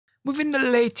Within the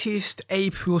latest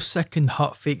April 2nd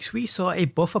hotfix, we saw a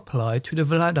buff applied to the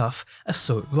Vladof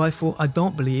assault rifle I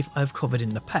don't believe I've covered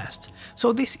in the past,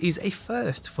 so this is a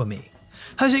first for me.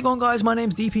 How's it going guys, my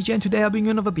name's DPJ and today I'll bring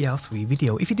you another BL3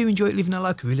 video. If you do enjoy it, leaving a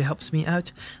like really helps me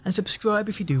out, and subscribe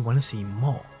if you do want to see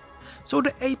more. So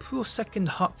the April 2nd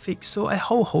hotfix saw a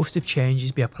whole host of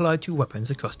changes be applied to weapons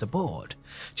across the board.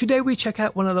 Today we check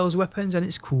out one of those weapons and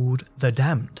it's called the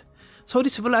Damned. So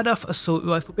this Vladof assault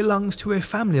rifle belongs to a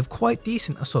family of quite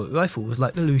decent assault rifles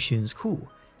like the Lucian's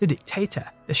Cool, the Dictator,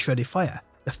 the Shredded Fire,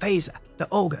 the Phaser, the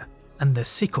Ogre, and the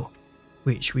Sickle,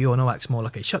 which we all know acts more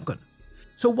like a shotgun.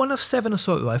 So one of 7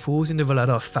 assault rifles in the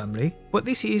Vladof family, but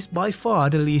this is by far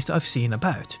the least I've seen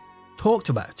about, talked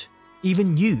about,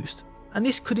 even used, and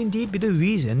this could indeed be the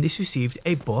reason this received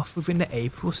a buff within the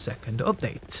April 2nd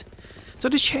update. So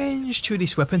the change to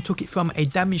this weapon took it from a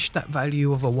damage stat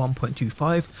value of a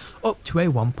 1.25 up to a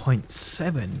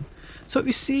 1.7. So it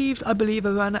received, I believe,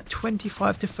 around that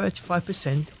 25 to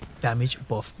 35% damage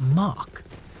buff mark.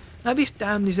 Now this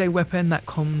Damned is a weapon that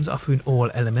comes offering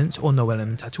all elements or no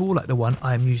element at all like the one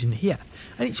I am using here,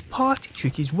 and its party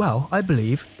trick is, well, I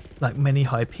believe, like many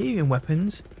Hyperion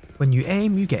weapons, when you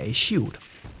aim you get a shield.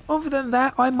 Other than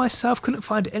that, I myself couldn't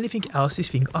find anything else this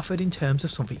thing offered in terms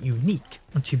of something unique,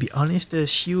 and to be honest, the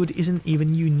shield isn't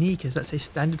even unique as that's a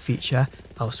standard feature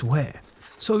elsewhere.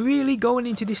 So really, going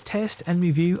into this test and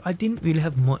review, I didn't really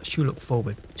have much to look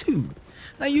forward to.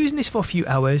 Now using this for a few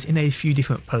hours in a few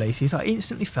different places, I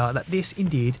instantly felt that this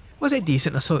indeed was a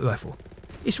decent assault rifle.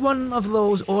 It's one of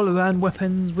those all-around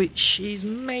weapons which is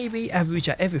maybe average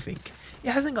at everything.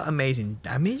 It hasn't got amazing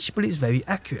damage, but it's very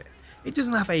accurate. It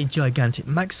doesn't have a gigantic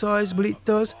mag size, but it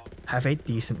does have a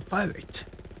decent fire rate.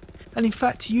 And in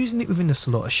fact, using it within the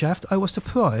slaughter shaft, I was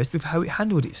surprised with how it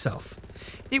handled itself.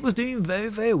 It was doing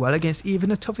very well against even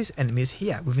the toughest enemies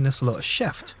here within the slaughter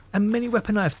shaft, and many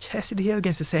weapons I have tested here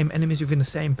against the same enemies within the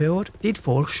same build did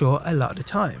fall short a lot of the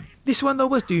time. This one though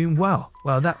was doing well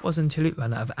that was until it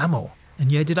ran out of ammo.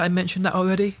 And yeah, did I mention that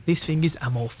already? This thing is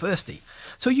ammo thirsty.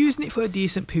 So using it for a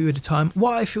decent period of time,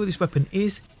 what I feel this weapon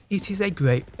is, it is a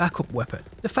great backup weapon.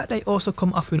 The fact they also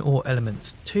come offering all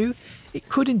elements too, it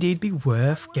could indeed be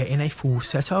worth getting a full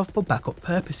set of for backup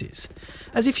purposes.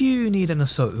 As if you need an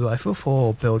assault rifle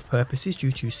for build purposes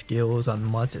due to skills on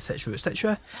mods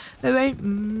etc, there ain't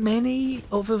many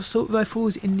other assault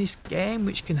rifles in this game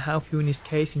which can help you in this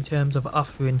case in terms of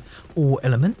offering all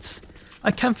elements.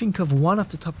 I can think of one off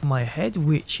the top of my head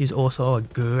which is also a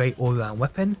great all-round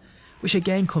weapon, which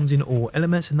again comes in all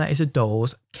elements, and that is a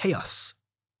Dole's Chaos,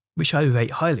 which I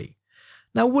rate highly.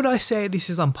 Now would I say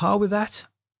this is on par with that?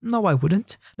 No, I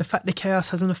wouldn't. The fact that Chaos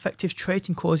has an effective trait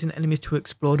in causing enemies to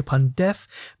explode upon death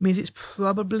means it's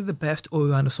probably the best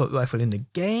all-round assault rifle in the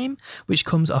game, which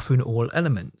comes offering all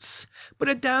elements. But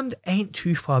the Damned ain't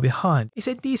too far behind. It's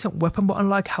a decent weapon, but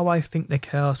unlike how I think the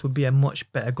Chaos would be a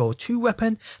much better go-to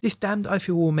weapon, this Damned I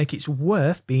feel will make it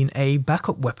worth being a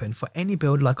backup weapon for any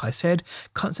build, like I said,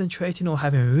 concentrating or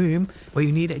having room where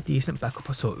you need a decent backup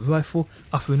assault rifle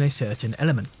offering a certain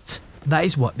element. That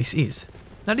is what this is.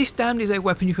 Now this Damned is a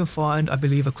weapon you can find, I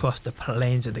believe, across the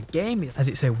planes of the game, as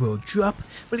it's a world drop,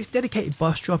 but its dedicated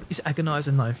boss drop is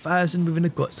Agonizer 9000 within the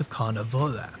guts of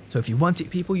Carnivora. So if you want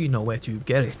it people, you know where to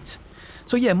get it.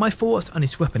 So yeah, my thoughts on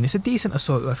this weapon. It's a decent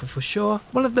assault rifle for sure,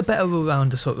 one of the better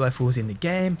all-round assault rifles in the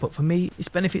game, but for me, its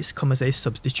benefits come as a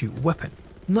substitute weapon,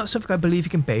 not something I believe you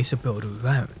can base a build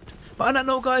around. But on that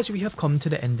note guys, we have come to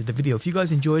the end of the video. If you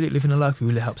guys enjoyed it, leaving a like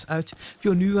really helps out. If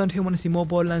you're new around here and want to see more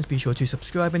Borderlands, be sure to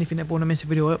subscribe, and if you never want to miss a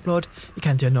video I upload, you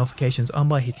can turn notifications on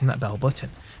by hitting that bell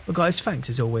button. But guys, thanks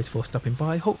as always for stopping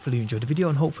by. Hopefully you enjoyed the video,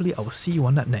 and hopefully I will see you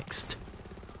on that next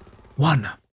one.